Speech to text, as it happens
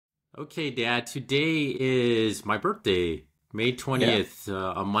Okay, Dad, today is my birthday, May Yeah, 20th,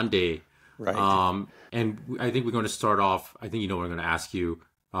 a Monday. right. I think we're going to start off. I think you know what I'm going to ask you.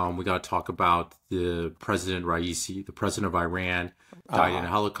 We got to talk about the President Raisi, the president of Iran, died in a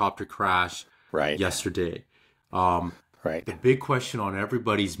Uh, helicopter crash right, yesterday. Um, right. the big question on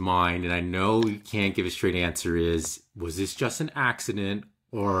everybody's mind, and I know you can't give a straight answer, is was this just an accident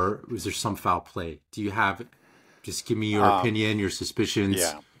or was there some foul play? Just give me your Um, opinion, your suspicions.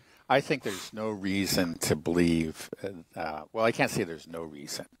 yeah. I think there's no reason to believe, well, I can't say there's no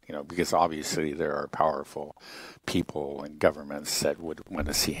reason, because obviously there are powerful people and governments that would want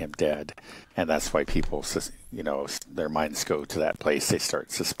to see him dead. And that's why people, their minds go to that place. They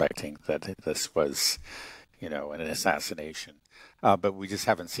start suspecting that this was, an assassination. But we just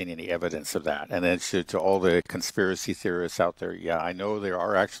haven't seen any evidence of that. And then to all the conspiracy theorists out there, yeah, I know there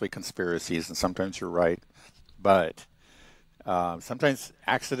are actually conspiracies, and sometimes you're right, but sometimes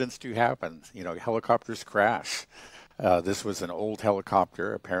accidents do happen. Helicopters crash. This was an old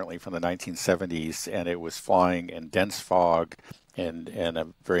helicopter, apparently from the 1970s, and it was flying in dense fog in a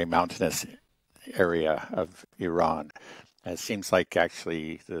very mountainous area of Iran. And it seems like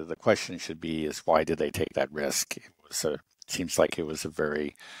actually the question should be is why did they take that risk? Seems like it was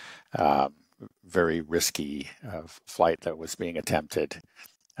a uh, very risky flight that was being attempted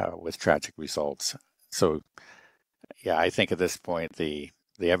with tragic results. So yeah, I think at this point the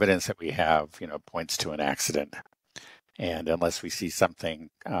evidence that we have, points to an accident, and unless we see something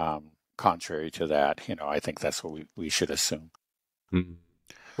contrary to that, I think that's what we should assume. Mm.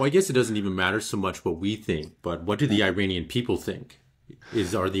 Well, I guess it doesn't even matter so much what we think, but what do the Mhm. Iranian people think?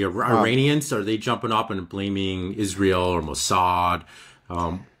 Are the Um, Iranians are they jumping up and blaming Israel or Mossad?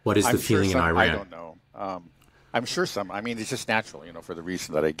 What is the I'm sure feeling in some. I Iran? don't know. I'm sure some. I mean, it's just natural, for the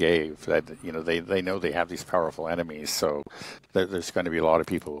reason that I gave. That they know they have these powerful enemies, so there's going to be a lot of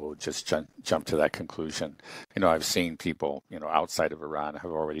people who just jump to that conclusion. I've seen people, outside of Iran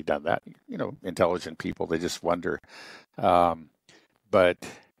have already done that. Intelligent people. They just wonder. Um, but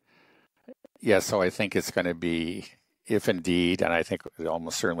yeah, so I think it's going to be, if indeed, and I think it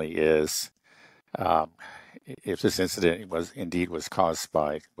almost certainly is, um, if this incident was caused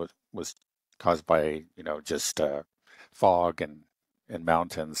by was caused by just fog and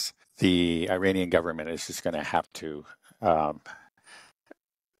mountains, the Iranian government is just going to have to um,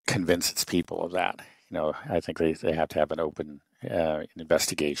 convince its people of that. I think they have to have an open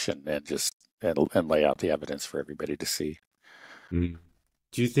investigation and just and lay out the evidence for everybody to see. Mm.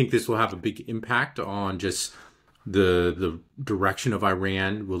 Do you think this will have a big impact on just the direction of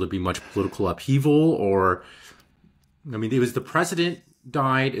Iran? Will there be much political upheaval, or I mean, it was the president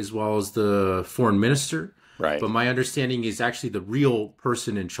died as well as the foreign minister, Right, but my understanding is actually the real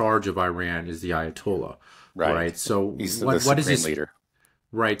person in charge of Iran is the Ayatollah, right. right? So He's the what is supreme this? leader.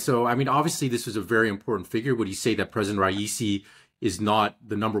 Right. So I mean, obviously, this was a very important figure. Would you say that President Raisi is not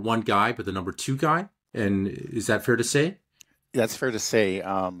the number one guy, but the number two guy? And is that fair to say? That's fair to say.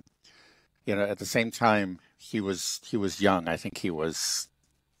 At the same time, he was young. I think he was,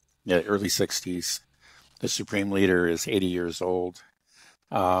 yeah, early 60s. The supreme leader is 80 years old.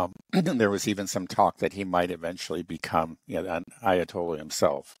 There was even some talk that he might eventually become, an Ayatollah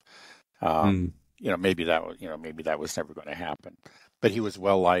himself. Um, Mm. maybe that was never going to happen. But he was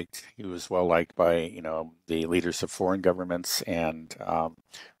well liked. He was well liked by, the leaders of foreign governments, and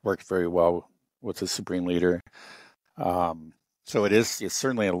worked very well with the supreme leader. So it's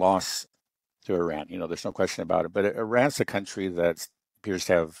certainly a loss to Iran. There's no question about it. But Iran's a country that appears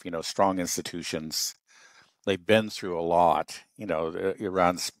to have, strong institutions. They've been through a lot.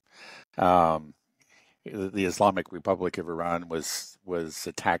 Iran's um, the Islamic Republic of Iran was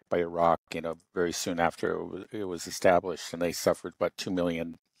attacked by Iraq. Very soon after it was established, and they suffered about 2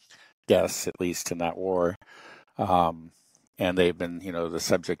 million deaths at least in that war. Um, and they've been, the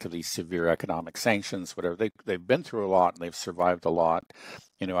subject of these severe economic sanctions, whatever. They've been through a lot, and they've survived a lot.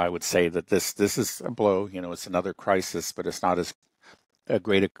 I would say that this is a blow. It's another crisis, but it's not as a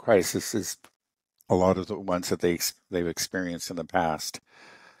great a crisis as a lot of the ones that they've experienced in the past.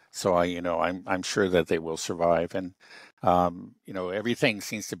 So I'm sure that they will survive, and everything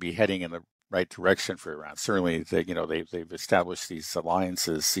seems to be heading in the right direction for Iran. Certainly, they've established these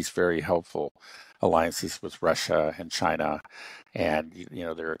alliances, these very helpful alliances with Russia and China, and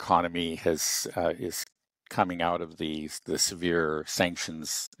their economy is coming out of the severe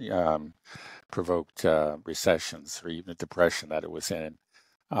sanctions provoked recessions or even depression that it was in.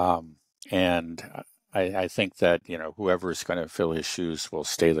 And I think that whoever is going to fill his shoes will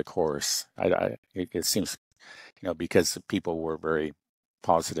stay the course. It seems because the people were very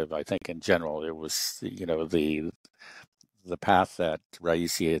positive. I think in general it was the the path that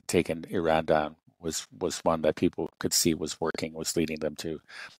Raisi had taken Iran down was one that people could see was working, was leading them to,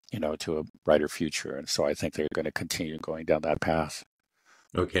 to a brighter future. And so I think they're going to continue going down that path.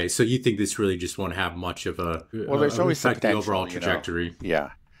 Okay, so you think this really just won't have much of a Well, there's always the affect the potential, overall trajectory?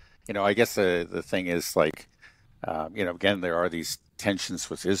 Yeah. I guess the thing is like, again, there are these tensions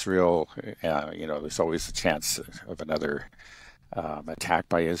with Israel. There's always a chance of another attack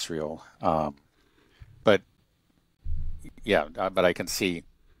by Israel. But yeah, but I can see,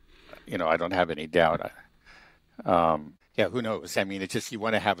 I don't have any doubt. Yeah, who knows? I mean, it's just you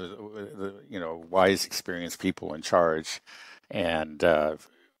want to have wise, experienced people in charge, and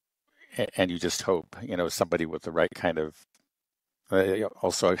you just hope somebody with the right kind of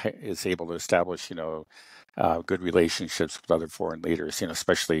also is able to establish good relationships with other foreign leaders.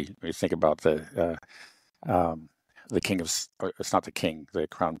 Especially when you think about the king of, or it's not the king, the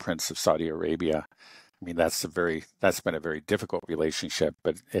crown prince of Saudi Arabia. I mean, that's been a very difficult relationship,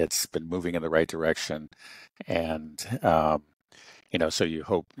 but it's been moving in the right direction. And, so you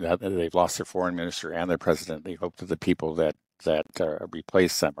hope that they've lost their foreign minister and their president. They hope that the people that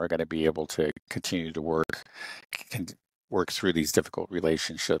replace them are going to be able to continue to work through these difficult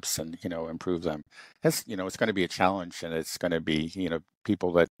relationships and, improve them. It's going to be a challenge, and it's going to be,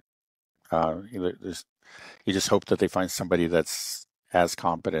 people that, you just hope that they find somebody that's as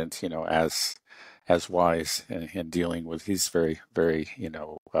competent, as wise in dealing with these very, very,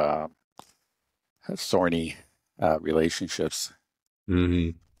 thorny relationships.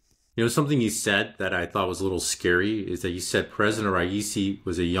 Mm-hmm. Something you said that I thought was a little scary is that you said President Raisi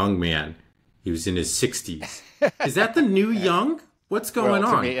was a young man. He was in his 60s. Is that the new young? What's going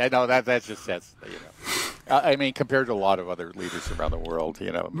on? Me, I know that just says, I mean, compared to a lot of other leaders around the world,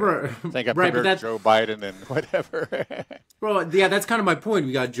 Right, I think I'm compared to Joe Biden and whatever. Well, yeah, that's kind of my point.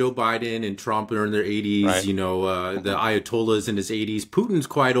 We got Joe Biden and Trump are in their 80s, right. The Ayatollah's in his 80s. Putin's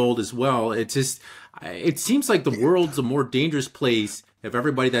quite old as well. It seems like the world's a more dangerous place if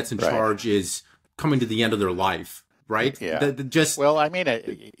everybody that's in charge is coming to the end of their life, right? Yeah. Well, I mean,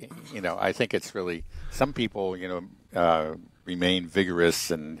 I think it's really, some people, remain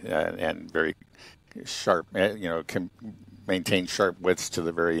vigorous and very sharp, can maintain sharp wits to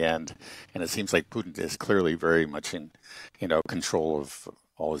the very end. And it seems like Putin is clearly very much in, control of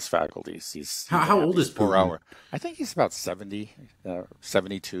all his faculties. He's how old is Putin? I think he's about 70,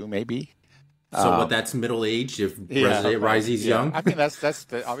 72 maybe. So that's middle age if President Raisi's young? I mean, that's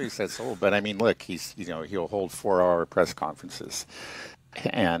obviously that's old. But I mean, look, he's, he'll hold 4-hour press conferences,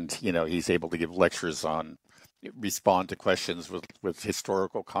 and, he's able to give lectures on, respond to questions with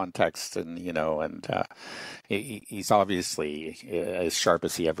historical context, and he's obviously as sharp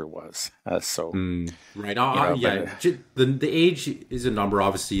as he ever was. Right. The age is a number.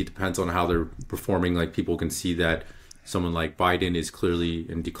 Obviously, it depends on how they're performing. Like, people can see that someone like Biden is clearly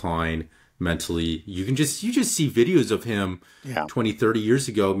in decline mentally. You just see videos of him 20, 30 years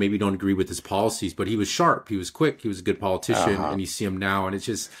ago. Maybe don't agree with his policies, but he was sharp. He was quick. He was a good politician. And you see him now, and it's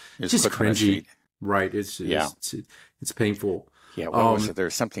just cringy. Right. It's painful. Yeah. What was it?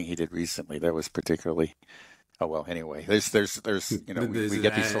 There's something he did recently that was particularly. Oh well. Anyway, there's we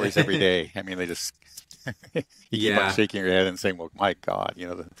get these stories every day. I mean, they just you keep on shaking your head and saying, "Well, my God,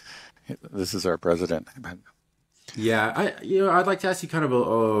 this is our president." Yeah. I'd like to ask you kind of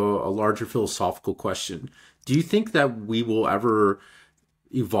a larger philosophical question. Do you think that we will ever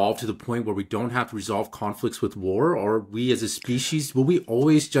evolve to the point where we don't have to resolve conflicts with war, or we as a species, will we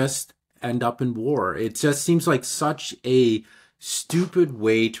always just end up in war? It just seems like such a stupid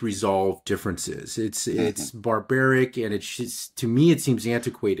way to resolve differences. It's barbaric, and it's just, to me, it seems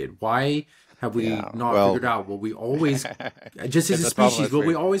antiquated. Why have we not figured out? Will we always, just as a species, will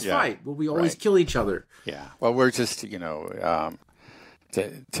we always fight? Will we always kill each other? Yeah. Well, we're just, to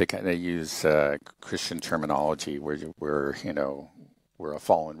kind of use Christian terminology, we're a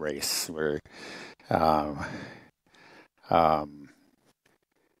fallen race. We're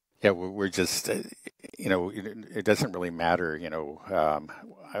just, it doesn't really matter,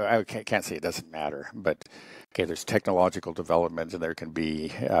 I can't say it doesn't matter, but okay, there's technological development, and there can be,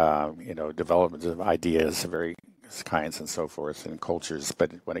 development of ideas of various kinds and so forth, and cultures,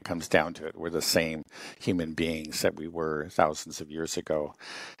 but when it comes down to it, we're the same human beings that we were thousands of years ago,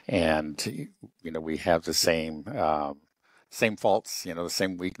 and, we have the same faults, the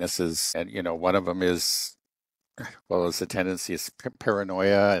same weaknesses, and, one of them is, well, it's a tendency is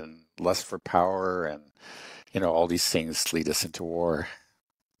paranoia and lust for power, and all these things lead us into war.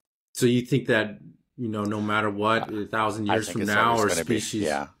 So you think that no matter what, 1,000 years from now, our species,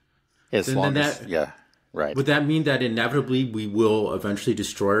 as long as Right. Would that mean that inevitably we will eventually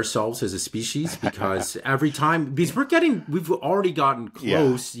destroy ourselves as a species? Because every time, because we've already gotten Yeah.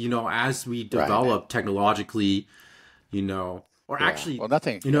 close, as we Right. develop technologically, or Yeah. actually, Well,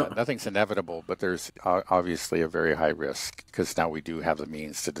 nothing's inevitable, but there's obviously a very high risk because now we do have the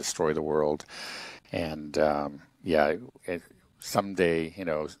means to destroy the world. And yeah, someday,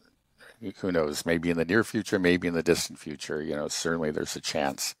 who knows, maybe in the near future, maybe in the distant future, certainly there's a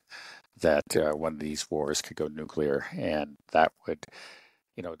chance that one of these wars could go nuclear. And that would,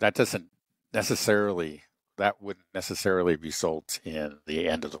 that doesn't necessarily, that wouldn't necessarily result in the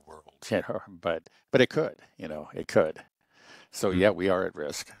end of the world, but it could, it could. So yeah, we are at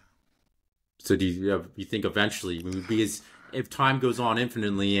risk. so you think eventually, because if time goes on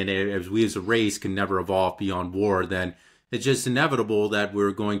infinitely and as we as a race can never evolve beyond war, then it's just inevitable that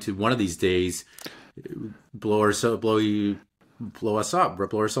we're going to one of these days blow ourselves, blow us up,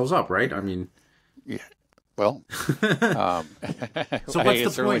 blow ourselves up, right? I mean, Yeah. Well, um, so hey, what's the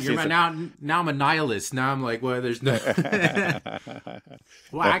it certainly point? You're seems now I'm a nihilist. Now I'm like, well, there's no. Well,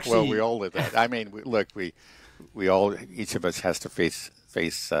 well, we actually, all live that. I mean, look, we all, each of us has to face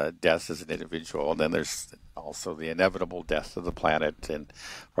death as an individual, and then there's also the inevitable death of the planet, and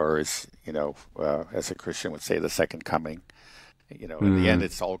or as a Christian would say, the second coming. In the end,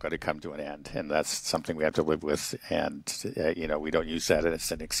 it's all got to come to an end, and that's something we have to live with. And we don't use that as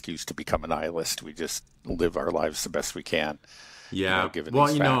an excuse to become a nihilist. We just live our lives the best we can. yeah. Given Well,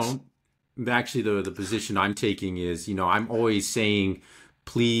 these facts. actually, the position I'm taking is, I'm always saying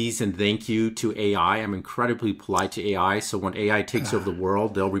please and thank you to AI. I'm incredibly polite to AI. So when AI takes over the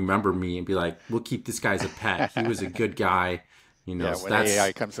world, they'll remember me and be like, we'll keep this guy as a pet. He was a good guy. Yeah, So when that's,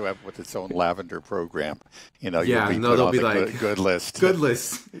 AI comes up with its own lavender program, you'll yeah, be no, put they'll on be the like, good list. good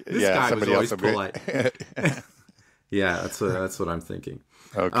list. This Yeah, guy was somebody else always will be. polite. Yeah, that's what I'm thinking.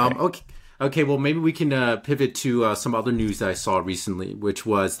 Okay. Okay. Okay, well, maybe we can pivot to some other news that I saw recently, which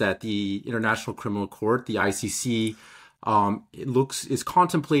was that the International Criminal Court, the ICC, is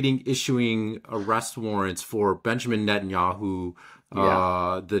contemplating issuing arrest warrants for Benjamin Netanyahu,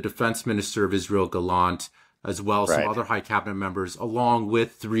 Yeah. the defense minister of Israel, Gallant, as well as some Right. other high cabinet members, along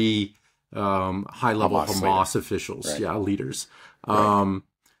with three high-level Hamas leader. Hamas officials, Right. leaders. Right.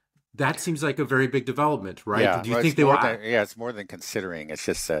 That seems like a very big development, right? Yeah. Do you Well, think they will? it's more than considering. It's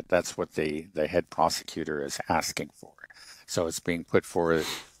just that that's what the head prosecutor is asking for. So it's being put forward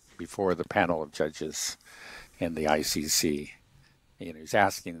before the panel of judges in the ICC. He's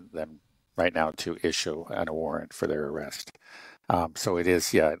asking them right now to issue a warrant for their arrest. So it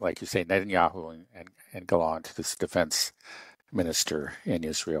is, yeah, like you say, Netanyahu and Gallant, this defense minister in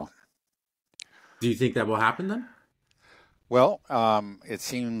Israel. Do you think that will happen then? Well, it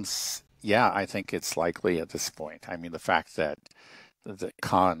seems, yeah, I think it's likely at this point. I mean, the fact that the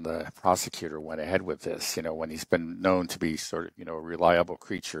prosecutor, went ahead with this, when he's been known to be sort of, a reliable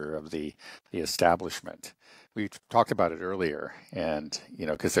creature of the establishment. We talked about it earlier, and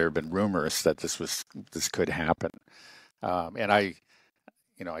because there have been rumors that this could happen, and I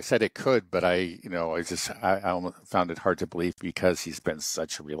said it could, but I almost found it hard to believe because he's been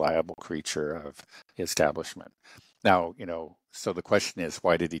such a reliable creature of the establishment. Now, so the question is,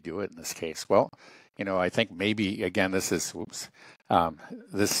 why did he do it in this case? Well, I think maybe again, this is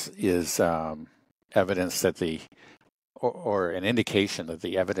evidence that or an indication that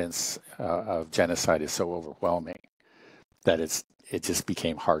the evidence of genocide is so overwhelming that it just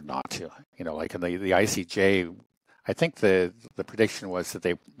became hard not to. Like in the ICJ, I think the prediction was that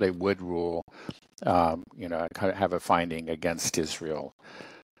they would rule, kind of have a finding against Israel.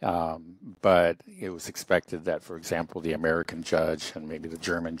 But it was expected that, for example, the American judge and maybe the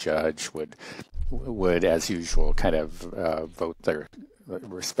German judge would, as usual, kind of vote their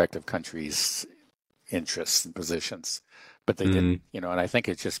respective countries' interests and positions. But they didn't, and I think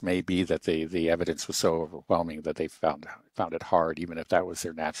it just may be that the evidence was so overwhelming that they found it hard, even if that was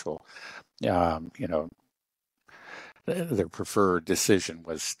their natural, their preferred decision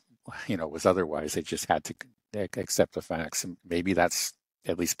was otherwise. They just had to accept the facts, and maybe that's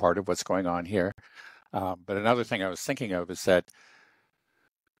at least part of what's going on here. But another thing I was thinking of is that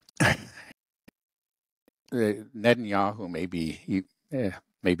Netanyahu may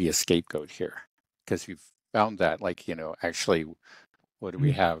be a scapegoat here, because we've found that, actually, what do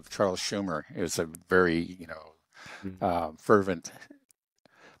we have? Charles Schumer is a very, fervent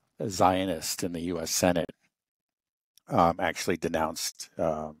Zionist in the U.S. Senate. Actually denounced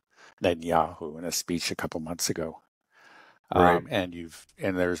Netanyahu in a speech a couple months ago. Right. And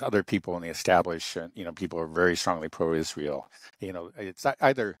there's other people in the establishment, people are very strongly pro-Israel. It's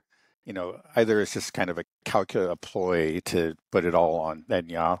either either it's just kind of a calculated ploy to put it all on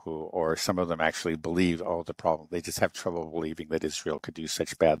Netanyahu, or some of them actually believe, oh, the problem, they just have trouble believing that Israel could do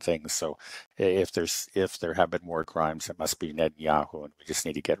such bad things. So if there have been war crimes, it must be Netanyahu, and we just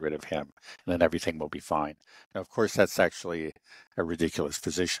need to get rid of him, and then everything will be fine. Now, of course, that's actually a ridiculous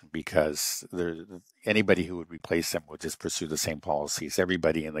position, because anybody who would replace him would just pursue the same policies.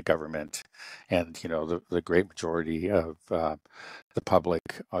 Everybody in the government and the great majority of the public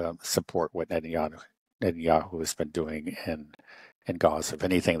support what Netanyahu has been doing in Gaza. If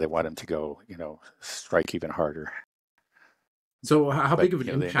anything, they want him to go, strike even harder. So how big of an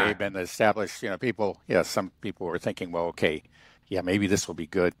impact? They may have been established, some people were thinking, well, okay, maybe this will be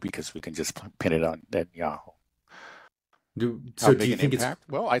good because we can just pin it on Netanyahu. Do you think impact?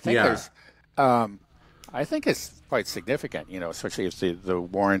 Well, I think I think it's quite significant, especially if the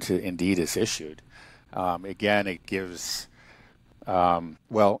warrant indeed is issued. Again, it gives,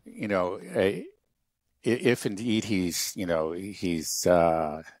 if indeed he's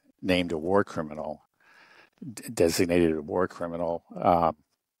named a war criminal, designated a war criminal,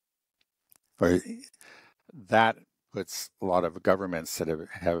 or that puts a lot of governments that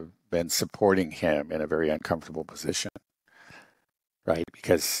have been supporting him in a very uncomfortable position. Right,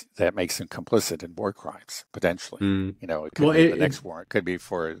 because that makes him complicit in war crimes, potentially. It could be the next warrant could be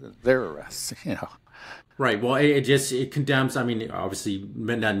for their arrests, Right. Well, it condemns, obviously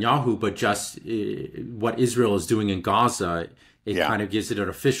Netanyahu, but just what Israel is doing in Gaza, it kind of gives it an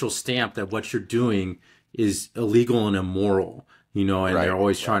official stamp that what you're doing is illegal and immoral, and they're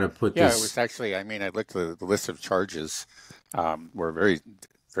always trying to put this. Yeah, it was actually, I looked at the list of charges were very,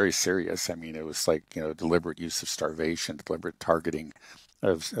 very serious. It was like, deliberate use of starvation, deliberate targeting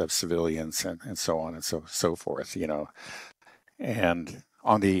of civilians, and so on and so forth, And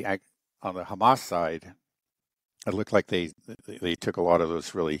on the Hamas side, it looked like they took a lot of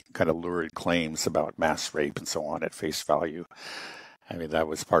those really kind of lurid claims about mass rape and so on at face value. That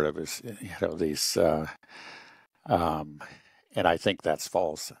was part of his, these, and I think that's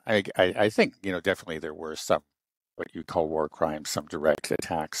false. I think, definitely there were some what you call war crimes, some direct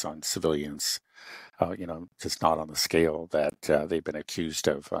attacks on civilians, just not on the scale that they've been accused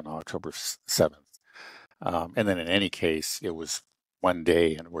of on October 7th. And then in any case, it was one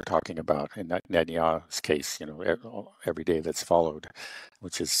day, and we're talking about in Netanyahu's case, every day that's followed,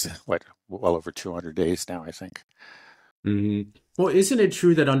 which is well over 200 days now, I think. Mm-hmm. Well, isn't it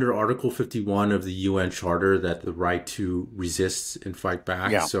true that under Article 51 of the UN Charter that the right to resist and fight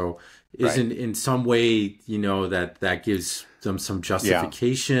back? Yeah. So isn't in some way, that gives them some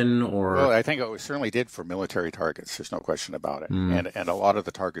justification or... Well, I think it certainly did for military targets. There's no question about it. And a lot of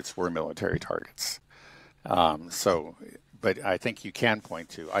the targets were military targets. But I think you can point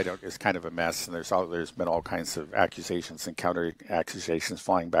to, it's kind of a mess, and there's been all kinds of accusations and counter accusations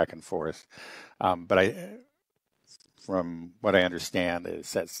flying back and forth. From what I understand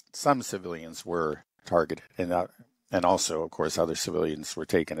is that some civilians were targeted, and also, of course, other civilians were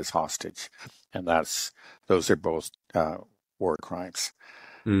taken as hostage, and those are both war crimes.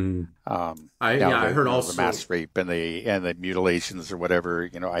 I heard also the mass rape and the mutilations or whatever.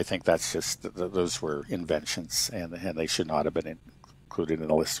 I think that's just those were inventions, and they should not have been included in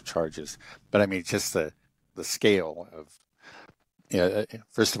the list of charges. But just the scale of,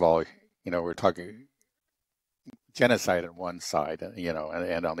 first of all, we're talking genocide on one side,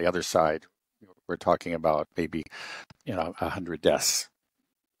 and on the other side, we're talking about maybe 100 deaths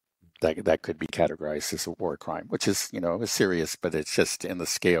that could be categorized as a war crime, which is serious, but it's just in the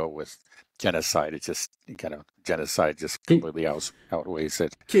scale with genocide. It's just genocide just completely outweighs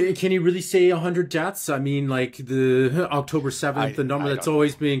it. Can you really say 100 deaths? Like the October 7th, the number that's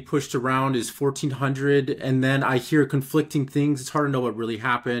always being pushed around is 1,400, and then I hear conflicting things. It's hard to know what really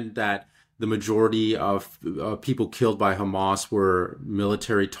happened. That the majority of people killed by Hamas were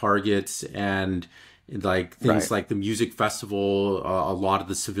military targets, and like things like the music festival, a lot of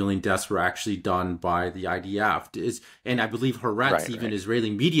the civilian deaths were actually done by the IDF. And I believe Haaretz, even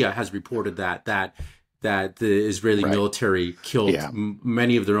Israeli media, has reported that the Israeli military killed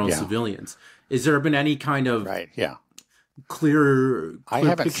many of their own civilians. Has there been any kind of clear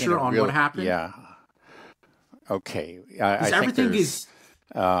picture on what happened? Yeah. Okay. I think everything is.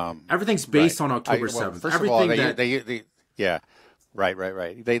 Everything's based on October 7th. First of all,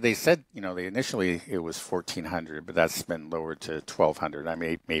 Right. They said, they initially it was 1,400, but that's been lowered to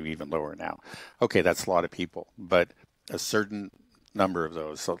 1,200. Maybe even lower now. Okay, that's a lot of people, but a certain number of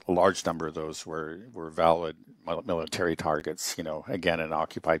those, a large number of those were valid military targets. Again, an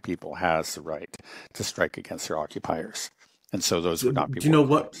occupied people has the right to strike against their occupiers, and so those would not be war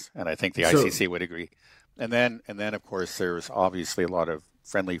crimes. And I think the ICC would agree. And then of course there's obviously a lot of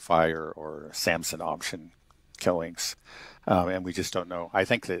friendly fire or Samson option killings, and we just don't know. I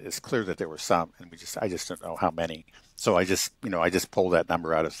think that it's clear that there were some, and I just don't know how many. So I just pulled that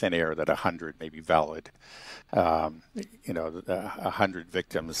number out of thin air that 100 may be valid. 100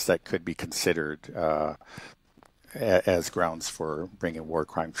 victims that could be considered as grounds for bringing war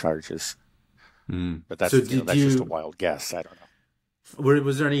crime charges. But that's just a wild guess. I don't know.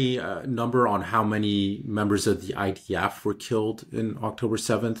 Was there any number on how many members of the IDF were killed in October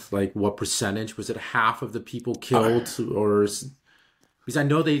 7th? Like what percentage? Was it half of the people killed, or because I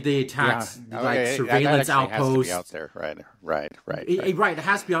know they attacked surveillance outposts. Has to be out there, right. Right, it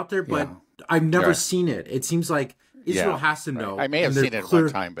has to be out there, but I've never seen it. It seems like Israel has to know. I may have seen it at one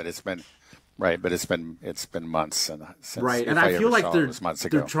time, but it's been it's been months since. Right, and I feel like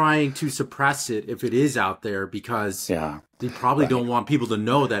they're trying to suppress it if it is out there because they probably don't want people to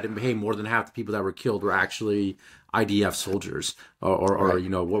know that hey, more than half the people that were killed were actually IDF soldiers or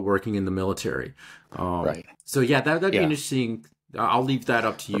working in the military. So that'd be interesting. I'll leave that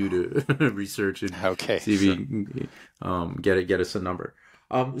up to you to research and see if you can get us a number.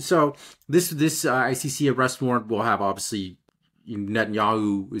 So this ICC arrest warrant will have obviously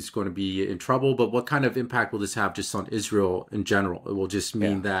Netanyahu is going to be in trouble, but what kind of impact will this have just on Israel in general? It will just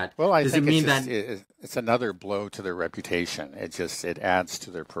mean that. Well, I think it's another blow to their reputation. It adds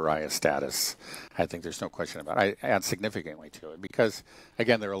to their pariah status. I think there's no question about it. It adds significantly to it because,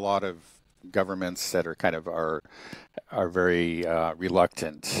 again, there are a lot of governments that are very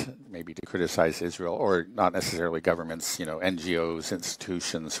reluctant maybe to criticize Israel, or not necessarily governments, NGOs,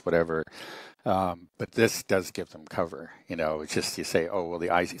 institutions, whatever. But this does give them cover. It's just you say, oh well, the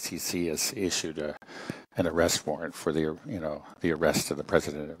ICC has issued an arrest warrant for the arrest of the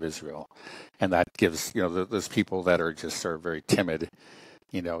president of Israel, and that gives those people that are very timid,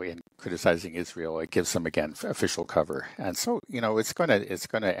 in criticizing Israel, it gives them again official cover, and so it's going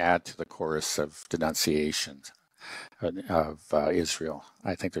to add to the chorus of denunciation of Israel.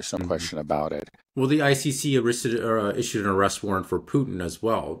 I think there's no question about it. Well, the ICC issued an arrest warrant for Putin as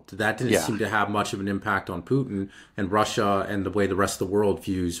well. That didn't seem to have much of an impact on Putin and Russia and the way the rest of the world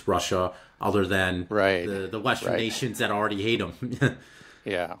views Russia, other than the Western nations that already hate him.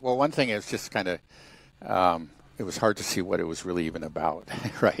 Yeah. Well, one thing is just kind of. It was hard to see what it was really even about,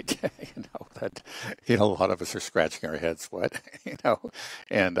 right? A lot of us are scratching our heads,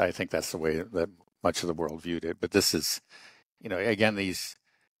 and I think that's the way that much of the world viewed it. But this is, again, the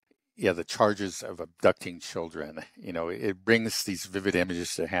charges of abducting children, it brings these vivid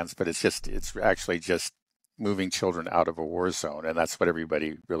images to hands, but it's actually just moving children out of a war zone. And that's what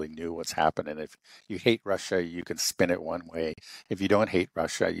everybody really knew what's happening. If you hate Russia, you can spin it one way. If you don't hate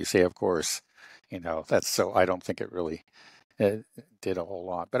Russia, you say, of course. That's so. I don't think it really did a whole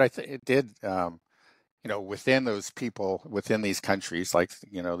lot, but I think it did. Within those people, within these countries, like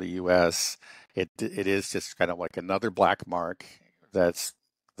the U.S., it is just kind of like another black mark that's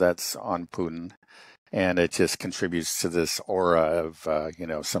on Putin, and it just contributes to this aura of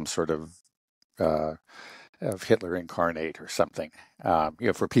some sort of Hitler incarnate or something.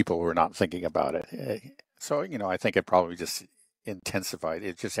 For people who are not thinking about it. So I think it probably just intensified.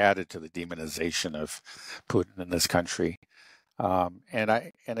 It just added to the demonization of Putin in this country, and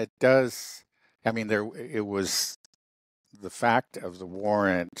it does. I mean, it was the fact of the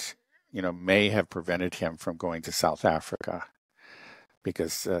warrant, may have prevented him from going to South Africa,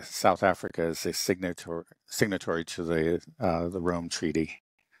 because South Africa is a signatory to the Rome Treaty,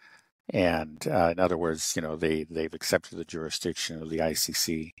 and in other words, they've accepted the jurisdiction of the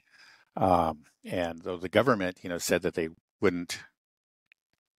ICC, and though the government, said that they wouldn't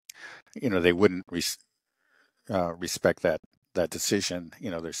respect that decision.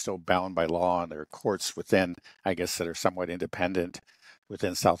 They're still bound by law, and there are courts within, I guess, that are somewhat independent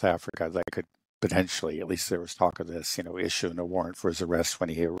within South Africa that could potentially, at least there was talk of this, issue a warrant for his arrest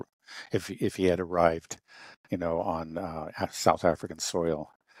when if he had arrived, on South African soil.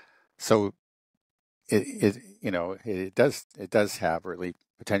 So it does have, or at least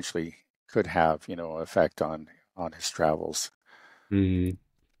potentially could have, effect on his travels. Mm.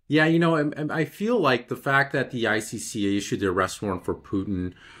 Yeah, and I feel like the fact that the ICC issued the arrest warrant for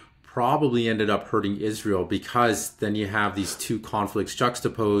Putin probably ended up hurting Israel, because then you have these two conflicts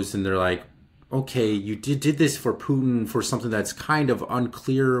juxtaposed, and they're like, okay, you did this for Putin for something that's kind of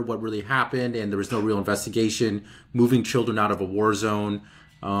unclear what really happened, and there was no real investigation, moving children out of a war zone,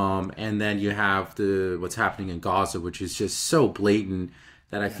 and then you have what's happening in Gaza, which is just so blatant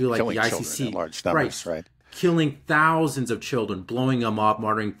that I feel like the ICC, in large numbers, right? Killing thousands of children, blowing them up,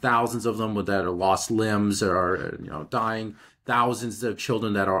 martyring thousands of them that are lost limbs or dying, thousands of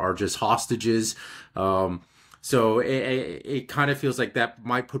children that are just hostages. So it kind of feels like that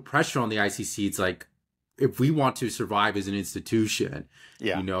might put pressure on the ICC. It's like, if we want to survive as an institution,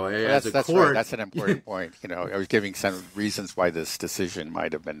 Yeah. Well, as a that's right. court. That's an important point. I was giving some reasons why this decision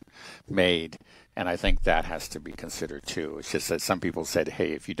might have been made, and I think that has to be considered too. It's just that some people said,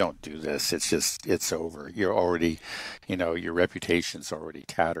 "Hey, if you don't do this, it's over. You're already, your reputation's already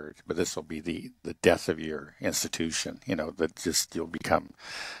tattered. But this will be the death of your institution. That just you'll become,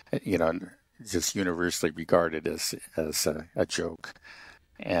 you know, just universally regarded as a joke."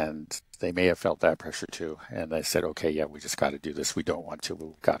 And they may have felt that pressure too. And they said, okay, yeah, we just got to do this. We don't want to, but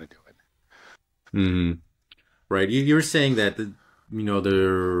we've got to do it. Mhm. Right. You were saying that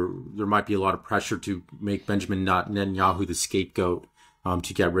there might be a lot of pressure to make Benjamin Netanyahu the scapegoat,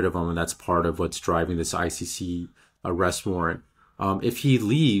 to get rid of him, and that's part of what's driving this ICC arrest warrant. If he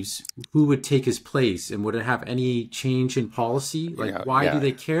leaves, who would take his place, and would it have any change in policy? Like, why do Yeah,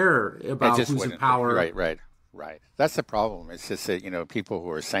 they care about just who's in wouldn't. power? Right. That's the problem. It's just that, people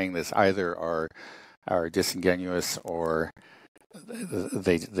who are saying this either are disingenuous or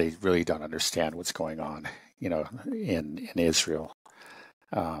they really don't understand what's going on, in Israel.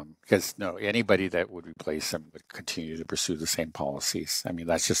 Because no, anybody that would replace him would continue to pursue the same policies. I mean,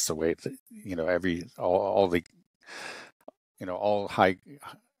 that's just the way that, all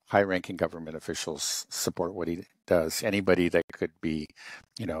high-ranking government officials support what he does. Anybody that could be,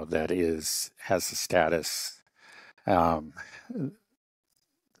 that has the status,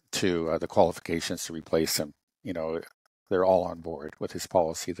 to the qualifications to replace him, they're all on board with his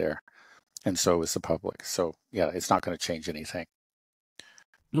policy there, and so is the public. So yeah, it's not going to change anything.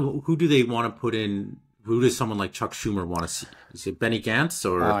 Who do they want to put in? Who does someone like Chuck Schumer want to see? Is it Benny Gantz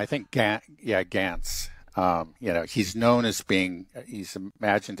or? I think Gantz. He's known as he's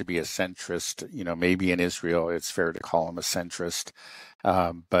imagined to be a centrist. Maybe in Israel it's fair to call him a centrist,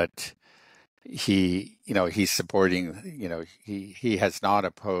 but he's supporting. He has not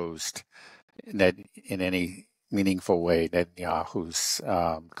opposed in any meaningful way Netanyahu's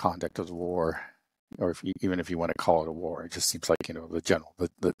conduct of the war, or even if you want to call it a war. It just seems like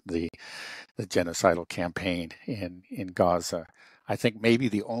the genocidal campaign in Gaza. I think maybe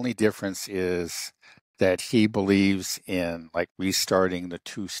the only difference is that he believes in like restarting the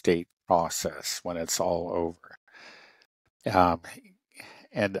two-state process when it's all over.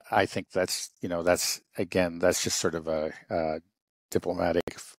 And I think that's just sort of a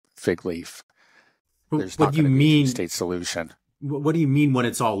diplomatic fig leaf. There's What not do you going to be a mean? two-state solution. What do you mean when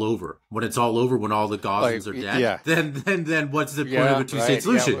it's all over? When it's all over, when all the Gazans are dead, Yeah. then what's the point of a two-state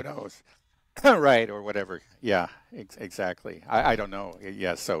solution? Yeah, who knows? Right, or whatever. Yeah, exactly. I don't know.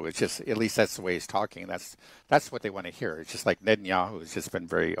 Yeah, so it's just, at least that's the way he's talking. That's what they want to hear. It's just like Netanyahu has just been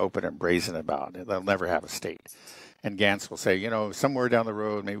very open and brazen about it. They'll never have a state. And Gantz will say, somewhere down the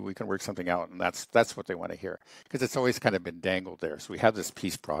road, maybe we can work something out. And that's what they want to hear, because it's always kind of been dangled there. So we have this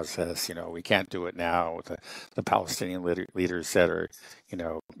peace process. We can't do it now with the Palestinian leaders that are,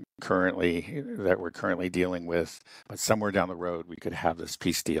 that we're currently dealing with. But somewhere down the road, we could have this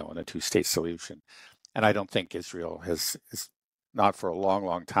peace deal and a two-state solution. And I don't think Israel is not for a long,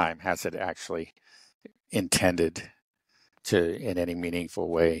 long time, has it actually intended to, in any meaningful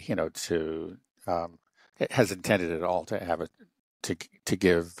way, it has intended at all to have to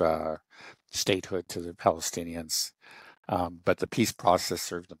give statehood to the Palestinians. But the peace process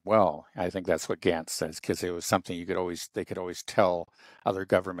served them well. I think that's what Gantz says, because it was something they could always tell other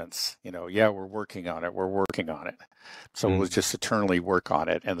governments, yeah, we're working on it. So we'll just eternally work on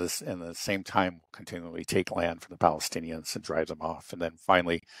it. And at the same time, we'll continually take land from the Palestinians and drive them off. And then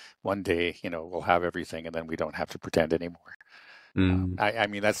finally, one day, we'll have everything, and then we don't have to pretend anymore. I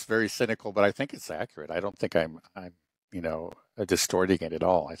mean, that's very cynical, but I think it's accurate. I don't think I'm distorting it at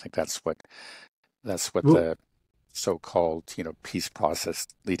all. I think that's what the so-called, peace process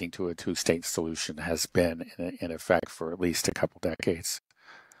leading to a two-state solution has been in effect for at least a couple decades.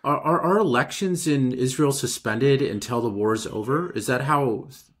 Are elections in Israel suspended until the war is over? Is that how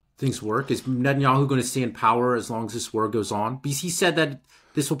things work? Is Netanyahu going to stay in power as long as this war goes on? Because he said that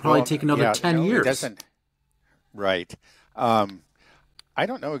this will probably take another 10 years. It doesn't. Right. I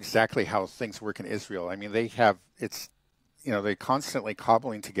don't know exactly how things work in Israel. I mean, they're constantly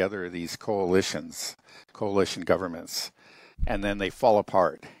cobbling together these coalition governments, and then they fall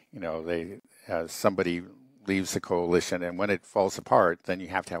apart. Somebody leaves the coalition, and when it falls apart, then you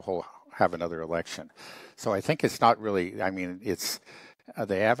have to have another election. So I think it's not really. I mean,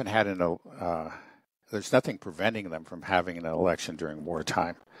 they haven't had there's nothing preventing them from having an election during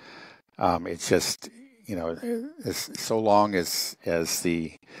wartime. It's just, so long as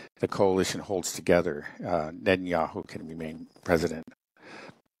the coalition holds together, Netanyahu can remain president.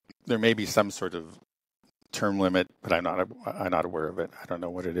 There may be some sort of term limit, but I'm not aware of it. I don't know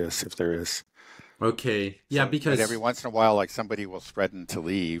what it is, if there is. Okay. Yeah, So, but every because once in a while, like somebody will threaten to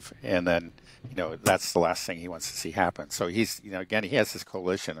leave, and then that's the last thing he wants to see happen. So he's again he has this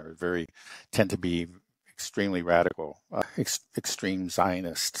coalition or tend to be extremely radical, extreme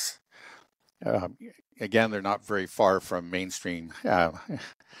Zionists. Um, Again, they're not very far from mainstream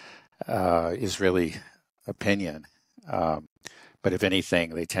Israeli opinion, but if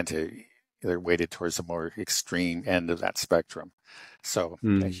anything, they're weighted towards the more extreme end of that spectrum. So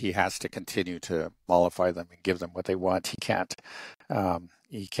he has to continue to mollify them and give them what they want. He can't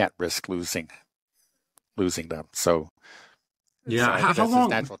risk losing them. So yeah, I think how that's his long?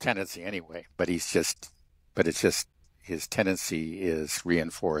 natural tendency anyway. But it's just his tendency is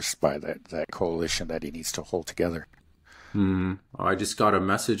reinforced by that coalition that he needs to hold together. I just got a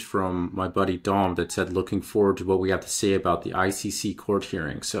message from my buddy Dom that said looking forward to what we have to say about the ICC court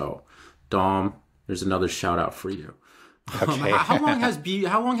hearing. So, Dom, there's another shout out for you. Okay. How long has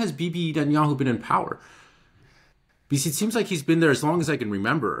Bibi Netanyahu been in power? Because it seems like he's been there as long as I can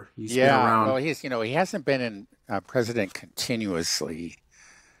remember. He's been around. Well, he hasn't been in president continuously.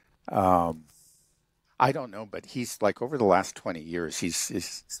 I don't know, but he's like over the last 20 years.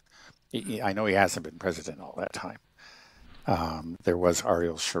 I know he hasn't been president all that time. There was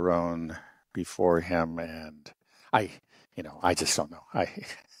Ariel Sharon before him, and I just don't know.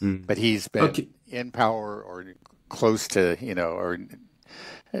 But he's been in power or close to, he's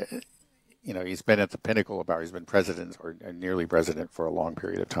been at the pinnacle of power. He's been president or nearly president for a long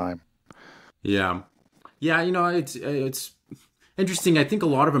period of time. Yeah. Yeah, it's interesting. I think a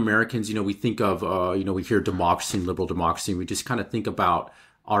lot of Americans, we think of, we hear democracy and liberal democracy, and we just kind of think about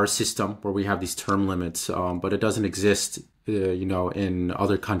our system where we have these term limits, but it doesn't exist, in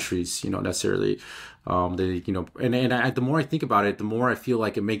other countries, necessarily. The more I think about it, the more I feel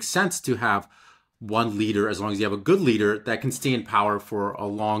like it makes sense to have one leader, as long as you have a good leader that can stay in power for a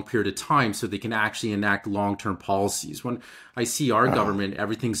long period of time so they can actually enact long-term policies. When I see our government,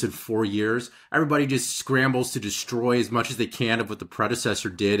 everything's in 4 years. Everybody just scrambles to destroy as much as they can of what the predecessor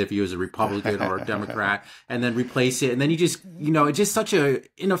did, if he was a Republican or a Democrat, and then replace it. And then it's just such a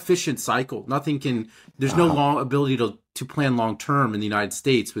inefficient cycle. There's no long ability to plan long-term in the United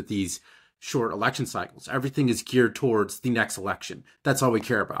States with these short election cycles. Everything is geared towards the next election. That's all we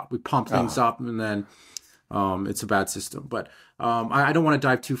care about. We pump things up, and then it's a bad system. But I don't want to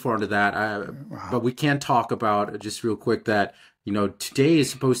dive too far into that. But we can talk about, just real quick, that today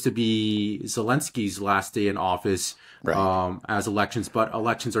is supposed to be Zelensky's last day in office, as elections, but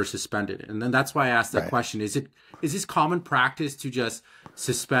elections are suspended. And then that's why I asked that question. Is this common practice to just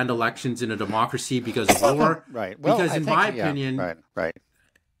suspend elections in a democracy because of war? Right. Well, because in my opinion,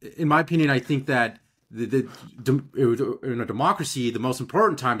 I think that in a democracy, the most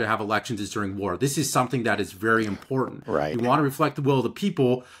important time to have elections is during war. This is something that is very important. Right. You want to reflect the will of the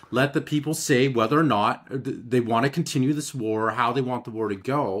people. Let the people say whether or not they want to continue this war, how they want the war to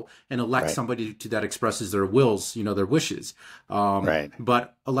go, and elect somebody that expresses their wills, their wishes.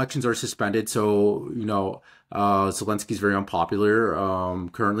 But elections are suspended, so Zelensky's very unpopular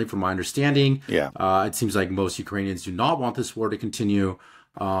currently, from my understanding. It seems like most Ukrainians do not want this war to continue.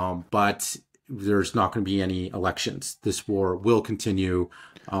 But there's not going to be any elections. This war will continue.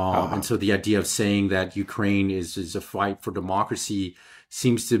 And so the idea of saying that Ukraine is a fight for democracy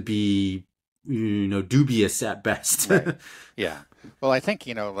seems to be, dubious at best. Yeah. Well, I think,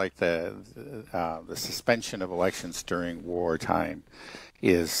 like the suspension of elections during wartime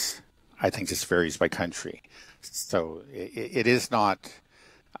I think just varies by country. So it is not...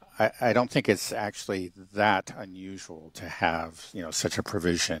 I don't think it's actually that unusual to have, such a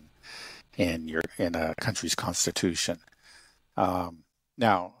provision in a country's constitution.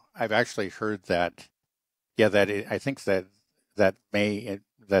 Now, I've actually heard that, I think that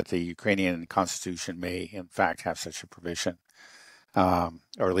the Ukrainian constitution may, in fact, have such a provision, or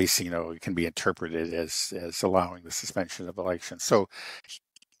at least, it can be interpreted as allowing the suspension of elections. So,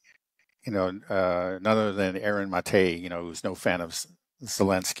 none other than Aaron Mate, who's no fan of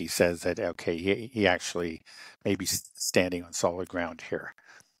Zelensky, says that, okay, he actually may be standing on solid ground here.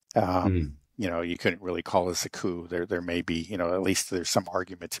 You couldn't really call this a coup. There may be, at least there's some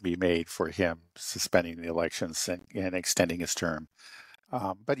argument to be made for him suspending the elections and extending his term.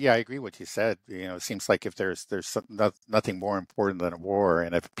 But yeah, I agree with what you said. It seems like if there's nothing more important than a war,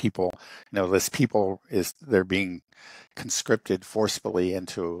 and if people, they're being conscripted forcibly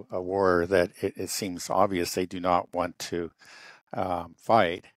into a war that it seems obvious they do not want to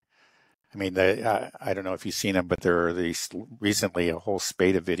fight. I mean, I don't know if you've seen them, but there are recently a whole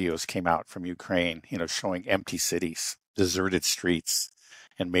spate of videos came out from Ukraine, showing empty cities, deserted streets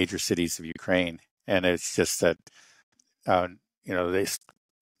in major cities of Ukraine. And it's just that, uh,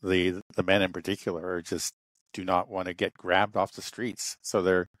 the men in particular are just do not want to get grabbed off the streets, so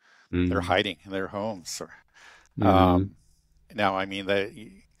they're Mm. hiding in their homes. Mm. Now, I mean that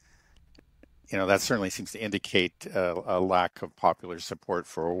certainly seems to indicate a lack of popular support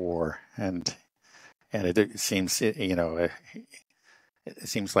for a war, and it seems it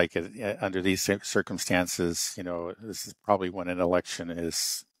seems like under these circumstances, this is probably when an election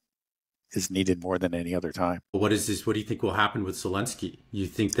is needed more than any other time. What is this? What do you think will happen with Zelensky? You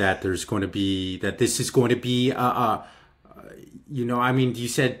think that there's going to be that this is going to be I mean, you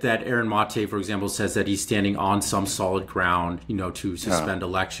said that Aaron Mate, for example, says that he's standing on some solid ground, to suspend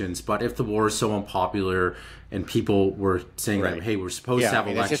elections. But if the war is so unpopular and people were saying that, hey, we're supposed to have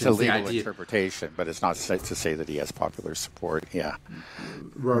elections, it's just a legal interpretation, but it's not to say that he has popular support. Yeah.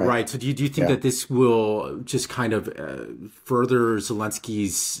 Right. So do you think that this will just kind of further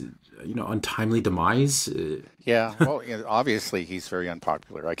Zelensky's, untimely demise? Yeah. Well, obviously he's very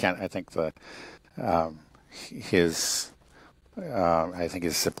unpopular. I think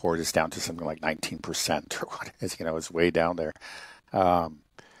his support is down to something like 19% or what. It's way down there,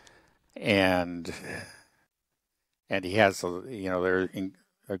 and he has a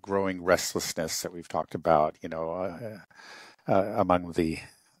growing restlessness that we've talked about, among the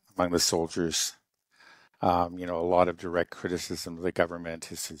soldiers. A lot of direct criticism of the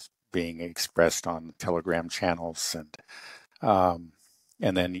government is being expressed on Telegram channels,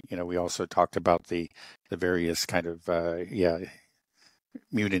 and then we also talked about the various kind of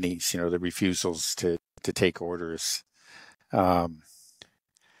mutinies, the refusals to take orders.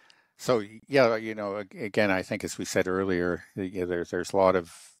 So again, I think as we said earlier, there's a lot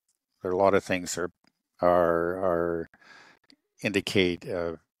of things are indicate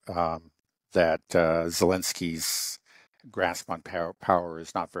that Zelensky's grasp on power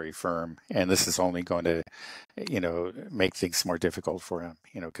is not very firm, and this is only going to make things more difficult for him,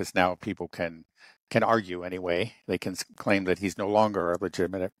 because now people can argue anyway. They can claim that he's no longer a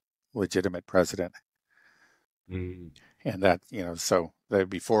legitimate president. Mm. And that, so that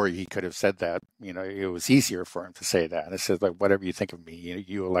before he could have said that, it was easier for him to say that. And it says, like, whatever you think of me,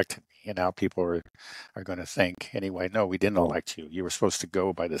 you elected me. And now people are going to think, anyway, no, we didn't elect you. You were supposed to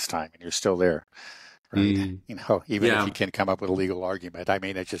go by this time, and you're still there. Right. Even if you can come up with a legal argument. I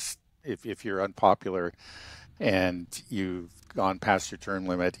mean, it just, if you're unpopular and you've gone past your term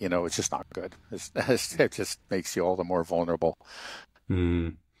limit, it's just not good. It just makes you all the more vulnerable.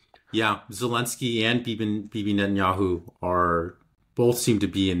 Mm. Yeah, Zelensky and Bibi Netanyahu both seem to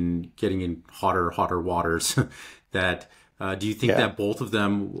be getting in hotter waters. That do you think that both of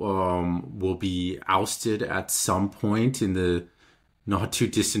them will be ousted at some point in the not too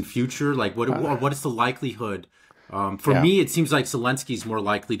distant future? Like, what is the likelihood? For me, it seems like Zelensky's more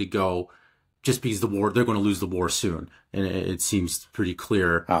likely to go, just because they're going to lose the war soon, and it seems pretty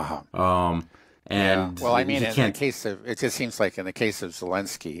clear. And well, I mean, it just seems like in the case of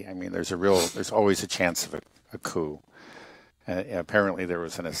Zelensky, I mean, there's always a chance of a coup. Apparently, there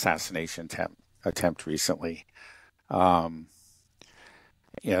was an assassination attempt recently. When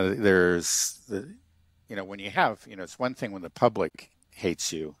you have, it's one thing when the public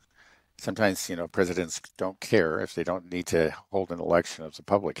hates you. Sometimes, presidents don't care if they don't need to hold an election if the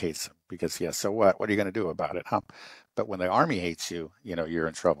public hates them, because, so what? What are you going to do about it? But when the army hates you, you're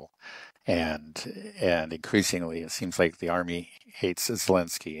in trouble. And increasingly, it seems like the army hates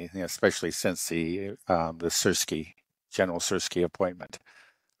Zelensky, especially since the General Sirski appointment.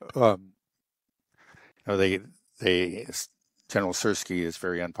 General Sirski is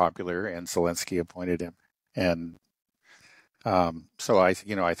very unpopular, and Zelensky appointed him. And so I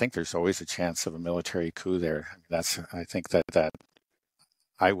think there's always a chance of a military coup there. I think that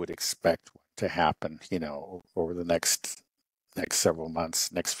I would expect to happen, over the next several months,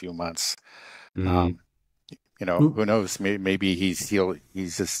 next few months. Mm-hmm. Who knows? Maybe he's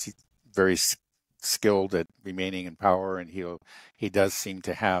just very skilled at remaining in power, and he does seem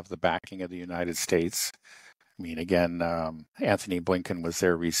to have the backing of the United States. I mean, again, Anthony Blinken was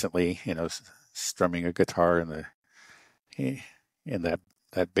there recently, strumming a guitar in that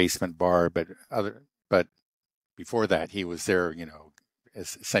basement bar, but before that, he was there,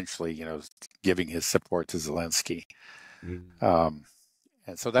 essentially, giving his support to Zelensky. Mm-hmm.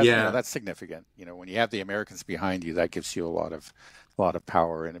 And so that's significant. When you have the Americans behind you, that gives you a lot of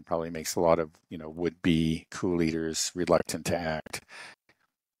power, and it probably makes a lot of would-be coup leaders reluctant to act.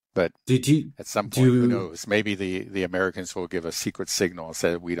 But at some point, who knows? Maybe the Americans will give a secret signal and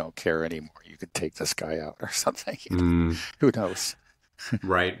say, "We don't care anymore. You could take this guy out," or something. Who knows?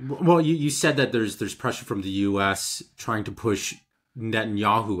 Right. Well, you said that there's pressure from the U.S. trying to push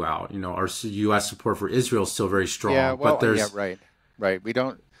Netanyahu out. Our U.S. support for Israel is still very Yeah, strong, but well, yeah, there's right, right. We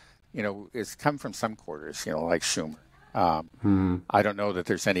don't, it's come from some quarters, like Schumer. Um, hmm, I don't know that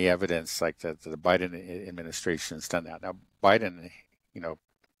there's any evidence like that the Biden administration has done that. Now, Biden, you know,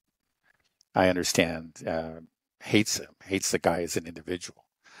 I understand, hates him, hates the guy as an individual.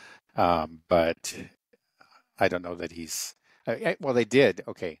 But I don't know that he's, well, they did.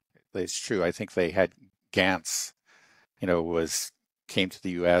 Okay, it's true. I think they had Gantz, was came to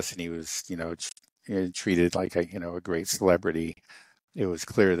the U.S. and he was, treated like a great celebrity. It was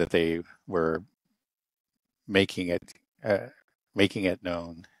clear that they were making it, uh, making it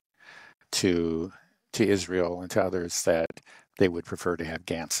known to Israel and to others that they would prefer to have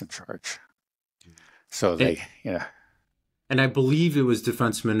Gantz in charge. So and, they, and I believe it was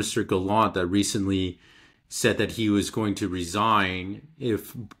Defense Minister Gallant that recently said that he was going to resign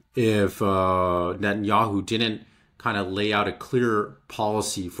if Netanyahu didn't kind of lay out a clear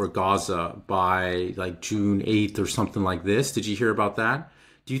policy for Gaza by like June 8th or something like this. Did you hear about that?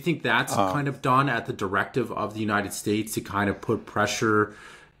 Do you think that's um, kind of done at the directive of the United States to kind of put pressure,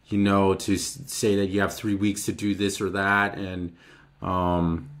 to say that you have 3 weeks to do this or that? And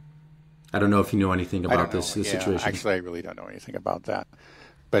um, I don't know if you know anything I about don't this, know. this Yeah, situation. actually, I really don't know anything about that.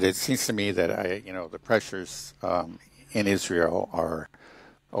 But it seems to me that the pressures in Israel are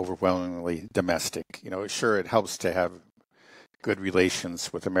overwhelmingly domestic. Sure, it helps to have good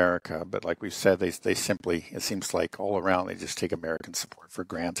relations with America, but like we've said, they simply, it seems like all around, they just take American support for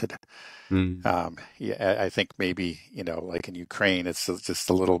granted. Mm. Yeah, I think maybe, like in Ukraine, it's just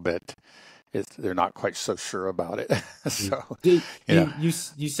a little bit, they're not quite so sure about it. Mm. So, You, you know, you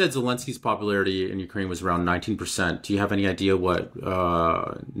said Zelensky's popularity in Ukraine was around 19%. Do you have any idea what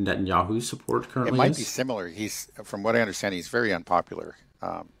Netanyahu's support it currently might be is? similar. From what I understand, he's very unpopular.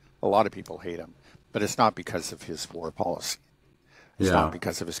 A lot of people hate him, but it's not because of his war policy. It's not Yeah.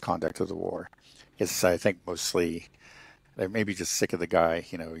 because of his conduct of the war. It's, I think, mostly they're maybe just sick of the guy.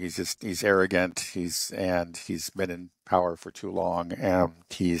 He's arrogant. He's been in power for too long, and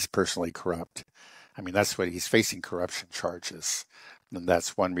he's personally corrupt. I mean, that's what he's facing, corruption charges, and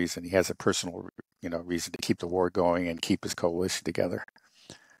that's one reason he has a personal, reason to keep the war going and keep his coalition together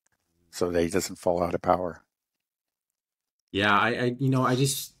so that he doesn't fall out of power. Yeah, I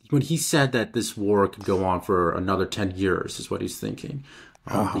just when he said that this war could go on for another 10 years is what he's thinking.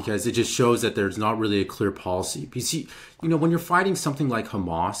 Oh, Because it just shows that there's not really a clear policy. Because when you're fighting something like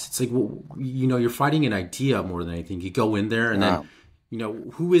Hamas, it's like, well, you're fighting an idea more than anything. You go in there and then,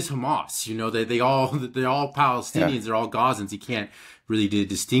 um, who is Hamas? They're all yeah, Palestinians, they're all Gazans. You can't really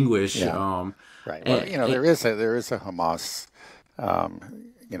distinguish. yeah, right. Well, And, there is a Hamas,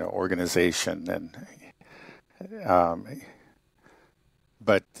 organization, and um,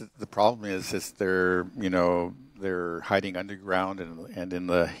 but the problem is they're hiding underground and in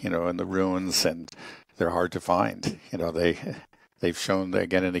the in the ruins, and they're hard to find. They've shown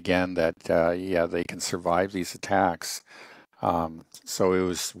again and again that yeah, they can survive these attacks. So it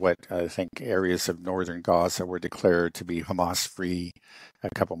was what I think areas of northern Gaza were declared to be Hamas free a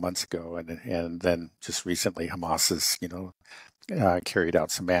couple months ago, and then just recently Hamas has carried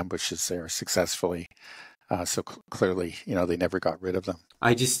out some ambushes there successfully. So clearly, they never got rid of them.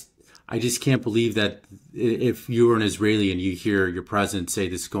 I just I just can't believe that if you were an Israeli and you hear your president say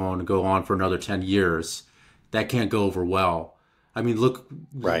this is going to go on for another 10 years, that can't go over well. I mean, look,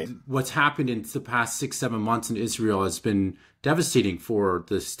 Right. what's happened in the past 6, 7 months in Israel has been devastating for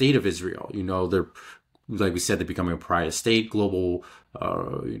the state of Israel. They're, like we said, they're becoming a pariah state. Global,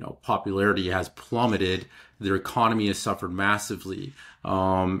 popularity has plummeted. Their economy has suffered massively.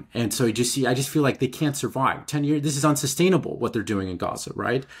 And so I just feel like they can't survive 10 years. This is unsustainable what they're doing in Gaza,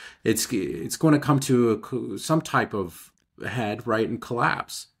 right? It's going to come to some type of head, right, and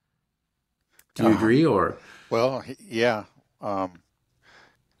collapse. Do you Uh-huh. agree? Or Well, yeah. Um,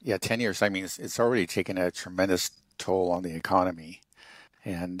 yeah, 10 years. I mean, it's already taken a tremendous toll on the economy,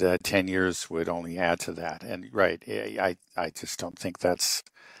 and 10 years would only add to that. And right, I just don't think that's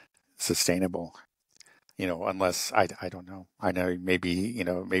sustainable, unless I don't know. I know maybe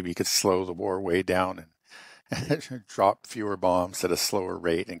you could slow the war way down and drop fewer bombs at a slower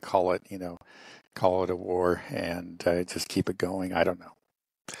rate and call it a war and just keep it going. I don't know.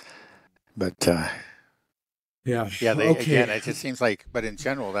 But yeah, yeah, again, okay. it just seems like, but in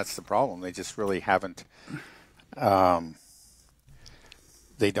general, that's the problem. They just really haven't, um,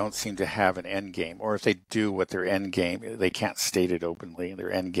 they don't seem to have an end game. Or if they do what their end game, they can't state it openly.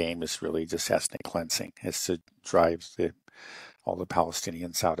 Their end game is really just ethnic cleansing. It's to drive all the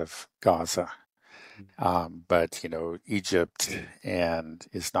Palestinians out of Gaza. But Egypt and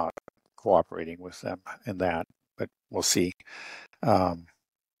is not cooperating with them in that. but we'll see. Um,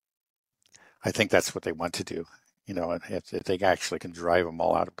 I think that's what they want to do. And if they actually can drive them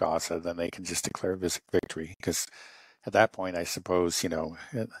all out of Gaza, then they can just declare victory. Because at that point, I suppose, Hamas,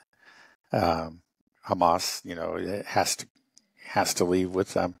 it has to leave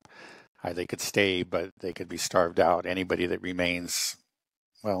with them. They could stay, but they could be starved out. Anybody that remains,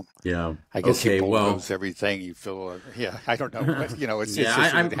 well, Yeah. I guess Okay, you bulldoze everything. You feel, I don't know, but it's just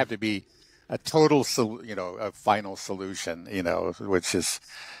it would have to be a total, a final solution, which is,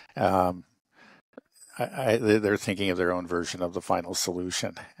 they're thinking of their own version of the final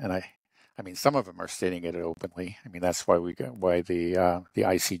solution, and I mean, some of them are stating it openly. I mean, that's why the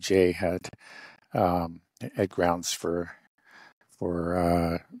ICJ had grounds for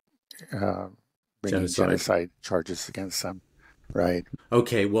bringing genocide charges against them. Right.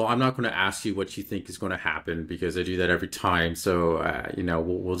 Okay. Well, I'm not going to ask you what you think is going to happen because I do that every time. So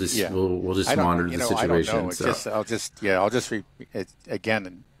we'll just monitor the situation. I don't know. I'll just repeat it again.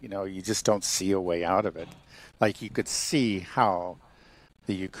 And you just don't see a way out of it. Like, you could see how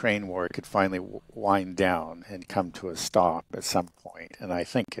the Ukraine war could finally wind down and come to a stop at some point, and I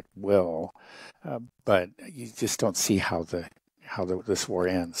think it will. But you just don't see how this war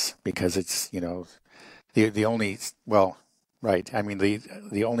ends, because it's the only right. I mean,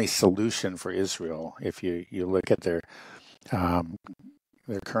 the only solution for Israel, if you look at their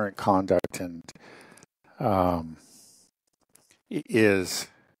current conduct, and is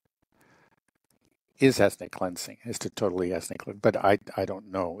ethnic cleansing, is to totally ethnic cleanse. But I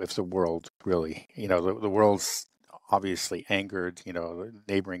don't know if the world really, the world's obviously angered.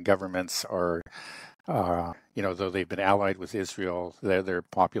 Neighboring governments are, though they've been allied with Israel, their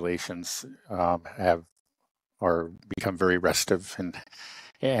populations are become very restive,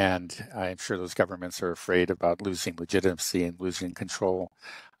 and I'm sure those governments are afraid about losing legitimacy and losing control.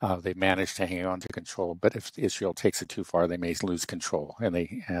 They managed to hang on to control, but if Israel takes it too far, they may lose control, and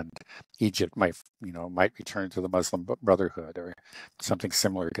Egypt might return to the Muslim Brotherhood, or something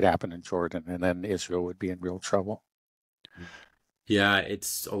similar could happen in Jordan, and then Israel would be in real trouble. Yeah,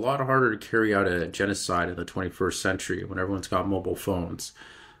 it's a lot harder to carry out a genocide in the 21st century when everyone's got mobile phones.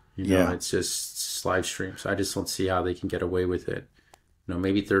 It's just live streams. I just don't see how they can get away with it.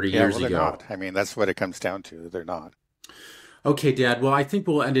 Maybe 30 years they're ago. Not. I mean, that's what it comes down to. They're not. Okay, Dad. Well, I think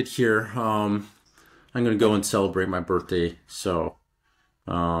we'll end it here. I'm going to go and celebrate my birthday. So,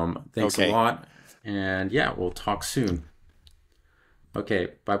 thanks a lot. And yeah, we'll talk soon. Okay,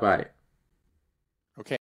 bye-bye.